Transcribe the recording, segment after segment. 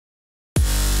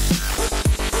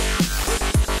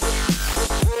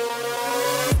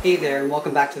Hey there and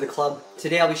welcome back to the club.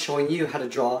 Today I'll be showing you how to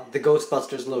draw the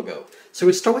Ghostbusters logo. So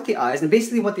we start with the eyes, and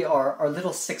basically what they are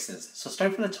little sixes. So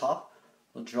starting from the top,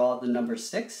 we'll draw the number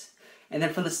 6. And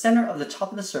then from the center of the top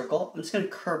of the circle, I'm just going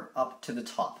to curve up to the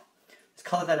top. Let's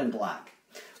color that in black.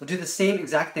 We'll do the same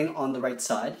exact thing on the right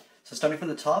side. So starting from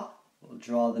the top, we'll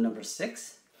draw the number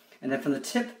 6. And then from the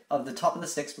tip of the top of the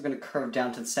 6, we're going to curve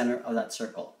down to the center of that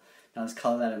circle. Now let's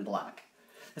color that in black.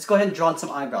 Let's go ahead and draw on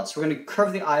some eyebrows. So we're going to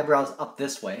curve the eyebrows up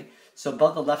this way. So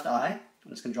above the left eye,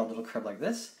 I'm just going to draw a little curve like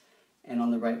this. And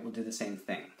on the right, we'll do the same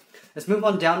thing. Let's move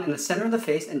on down in the center of the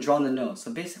face and draw on the nose.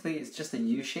 So basically, it's just a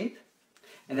U shape.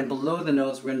 And then below the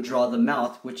nose, we're going to draw the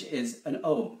mouth, which is an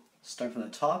O. Start from the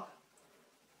top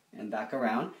and back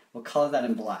around. We'll color that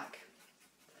in black.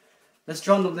 Let's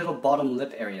draw on the little bottom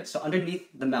lip area. So underneath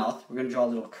the mouth, we're going to draw a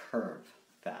little curve.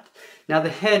 That. Now the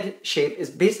head shape is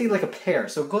basically like a pear.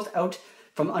 So it goes out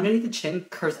from underneath the chin,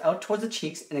 curves out towards the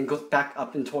cheeks, and then goes back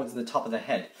up and towards the top of the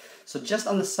head. So just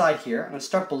on the side here, I'm going to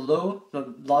start below the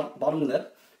bottom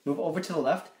lip, move over to the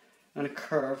left, I'm going to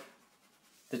curve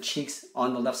the cheeks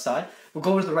on the left side. We'll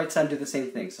go over to the right side and do the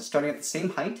same thing. So starting at the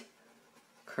same height,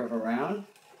 curve around,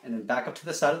 and then back up to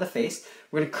the side of the face.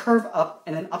 We're going to curve up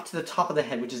and then up to the top of the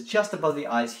head, which is just above the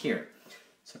eyes here.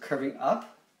 So curving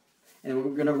up, and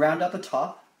we're going to round out the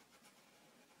top,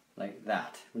 like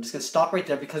that. We're just going to stop right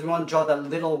there because we want to draw that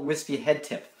little wispy head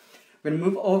tip. We're going to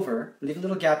move over, leave a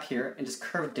little gap here, and just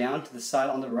curve down to the side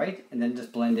on the right, and then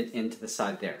just blend it into the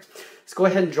side there. Let's go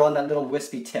ahead and draw that little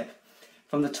wispy tip.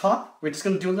 From the top, we're just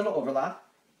going to do a little overlap,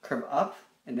 curve up,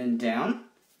 and then down,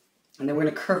 and then we're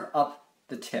going to curve up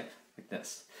the tip, like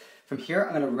this. From here,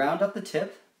 I'm going to round up the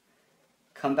tip,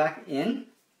 come back in,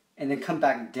 and then come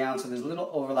back down, so there's a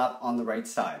little overlap on the right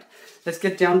side. Let's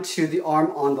get down to the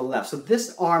arm on the left. So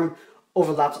this arm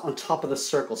overlaps on top of the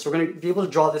circle. So we're going to be able to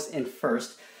draw this in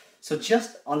first. So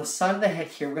just on the side of the head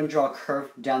here, we're going to draw a curve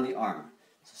down the arm.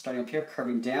 So starting up here,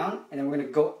 curving down, and then we're going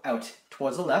to go out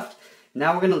towards the left.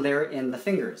 Now we're going to layer in the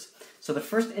fingers. So the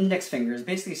first index finger is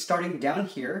basically starting down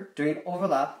here, doing an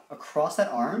overlap across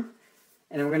that arm,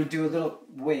 and then we're going to do a little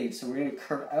wave. So we're going to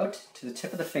curve out to the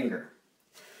tip of the finger.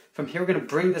 From here, we're going to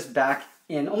bring this back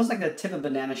in, almost like the tip of a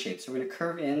banana shape. So we're going to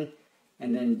curve in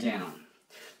and then down.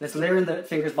 Let's layer in the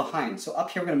fingers behind. So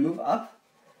up here, we're going to move up,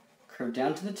 curve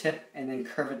down to the tip, and then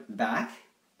curve it back.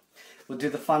 We'll do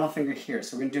the final finger here.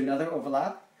 So we're going to do another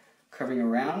overlap, curving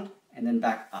around, and then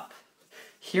back up.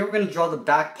 Here, we're going to draw the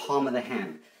back palm of the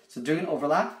hand. So doing an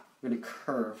overlap, we're going to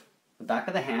curve the back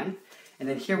of the hand. And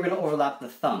then here, we're going to overlap the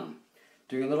thumb.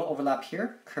 Doing a little overlap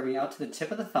here, curving out to the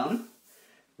tip of the thumb.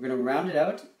 We're going to round it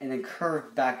out and then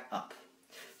curve back up.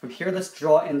 From here, let's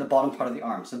draw in the bottom part of the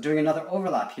arm. So doing another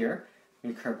overlap here, we're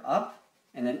going to curve up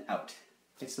and then out.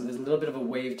 Okay, so there's a little bit of a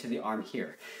wave to the arm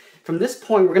here. From this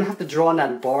point, we're going to have to draw on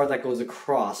that bar that goes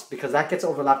across because that gets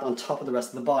overlapped on top of the rest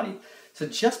of the body. So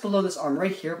just below this arm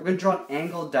right here, we're going to draw an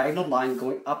angled diagonal line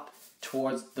going up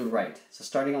towards the right. So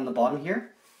starting on the bottom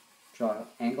here, draw an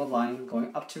angled line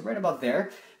going up to right about there.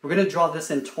 We're going to draw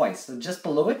this in twice. So just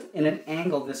below it, in an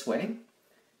angle this way,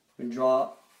 we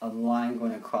draw a line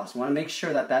going across. We want to make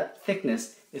sure that that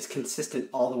thickness is consistent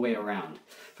all the way around.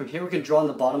 From here, we can draw on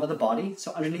the bottom of the body.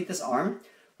 So underneath this arm,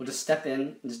 we'll just step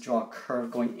in and just draw a curve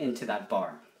going into that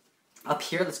bar. Up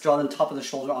here, let's draw the top of the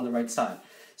shoulder on the right side.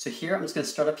 So here, I'm just going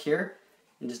to start up here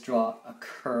and just draw a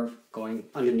curve going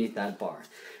underneath that bar.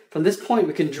 From this point,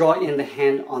 we can draw in the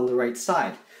hand on the right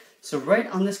side. So right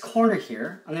on this corner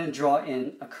here, I'm going to draw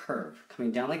in a curve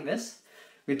coming down like this.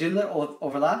 We do a little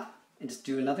overlap and just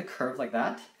do another curve like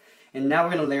that. And now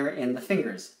we're going to layer in the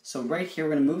fingers. So right here,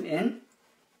 we're going to move in,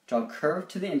 draw a curve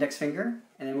to the index finger,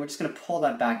 and then we're just going to pull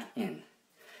that back in.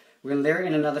 We're going to layer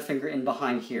in another finger in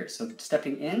behind here. So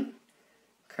stepping in,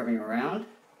 curving around,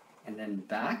 and then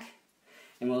back.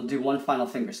 And we'll do one final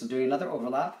finger. So doing another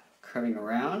overlap, curving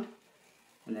around,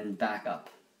 and then back up.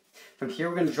 From here,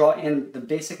 we're going to draw in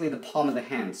basically the palm of the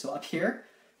hand. So up here,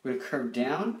 we're going to curve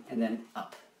down and then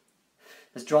up.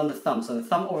 Let's draw on the thumb. So the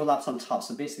thumb overlaps on top.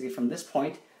 So basically from this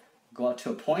point, go out to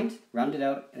a point, round it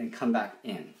out, and then come back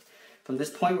in. From this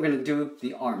point, we're going to do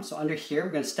the arm. So under here,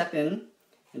 we're going to step in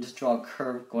and just draw a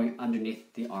curve going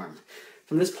underneath the arm.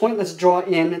 From this point, let's draw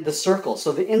in the circle.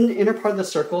 So the inner part of the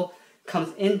circle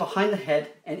comes in behind the head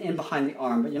and in behind the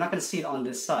arm, but you're not going to see it on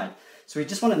this side. So we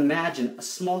just want to imagine a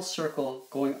small circle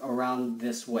going around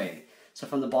this way. So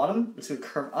from the bottom, it's going to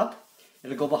curve up.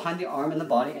 It'll go behind the arm and the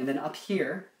body, and then up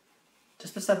here,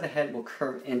 just beside the head, we'll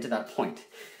curve into that point.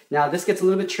 Now this gets a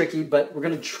little bit tricky, but we're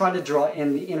going to try to draw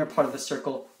in the inner part of the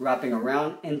circle, wrapping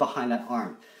around in behind that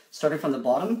arm. Starting from the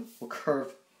bottom, we'll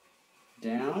curve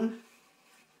down,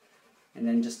 and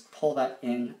then just pull that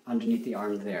in underneath the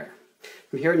arm there.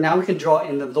 From here, now we can draw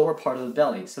in the lower part of the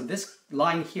belly. So this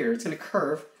line here, it's going to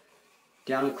curve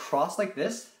down across like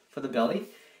this for the belly.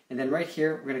 And then right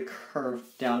here, we're going to curve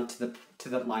down to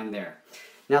the line there.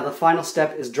 Now the final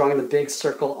step is drawing the big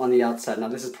circle on the outside. Now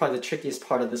this is probably the trickiest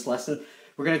part of this lesson.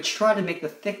 We're going to try to make the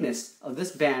thickness of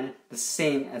this band the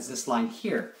same as this line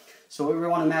here. So what we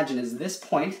want to imagine is this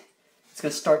point, it's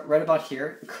going to start right about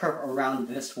here and curve around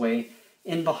this way,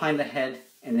 in behind the head,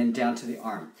 and then down to the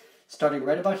arm. Starting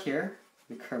right about here,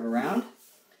 we curve around,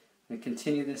 and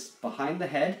continue this behind the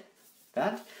head,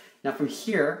 that. Now from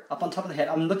here, up on top of the head,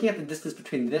 I'm looking at the distance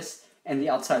between this and the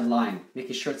outside line,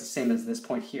 making sure it's the same as this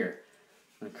point here.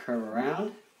 I'm going to curve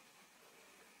around,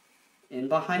 in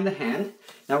behind the hand.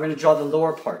 Now we're going to draw the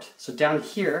lower part. So down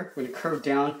here, we're going to curve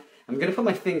down. I'm going to put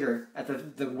my finger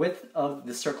at the width of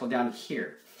the circle down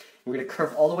here. We're going to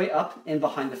curve all the way up in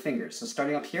behind the fingers. So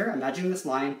starting up here, imagine this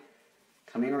line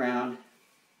coming around,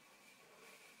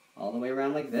 all the way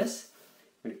around like this.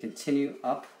 We're going to continue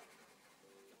up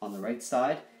on the right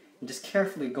side and just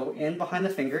carefully go in behind the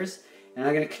fingers. And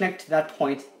I'm going to connect to that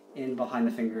point in behind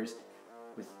the fingers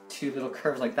with two little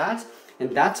curves like that.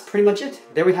 And that's pretty much it.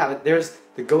 There we have it. There's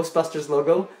the Ghostbusters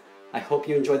logo. I hope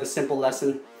you enjoyed the simple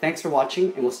lesson. Thanks for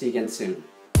watching, and we'll see you again soon.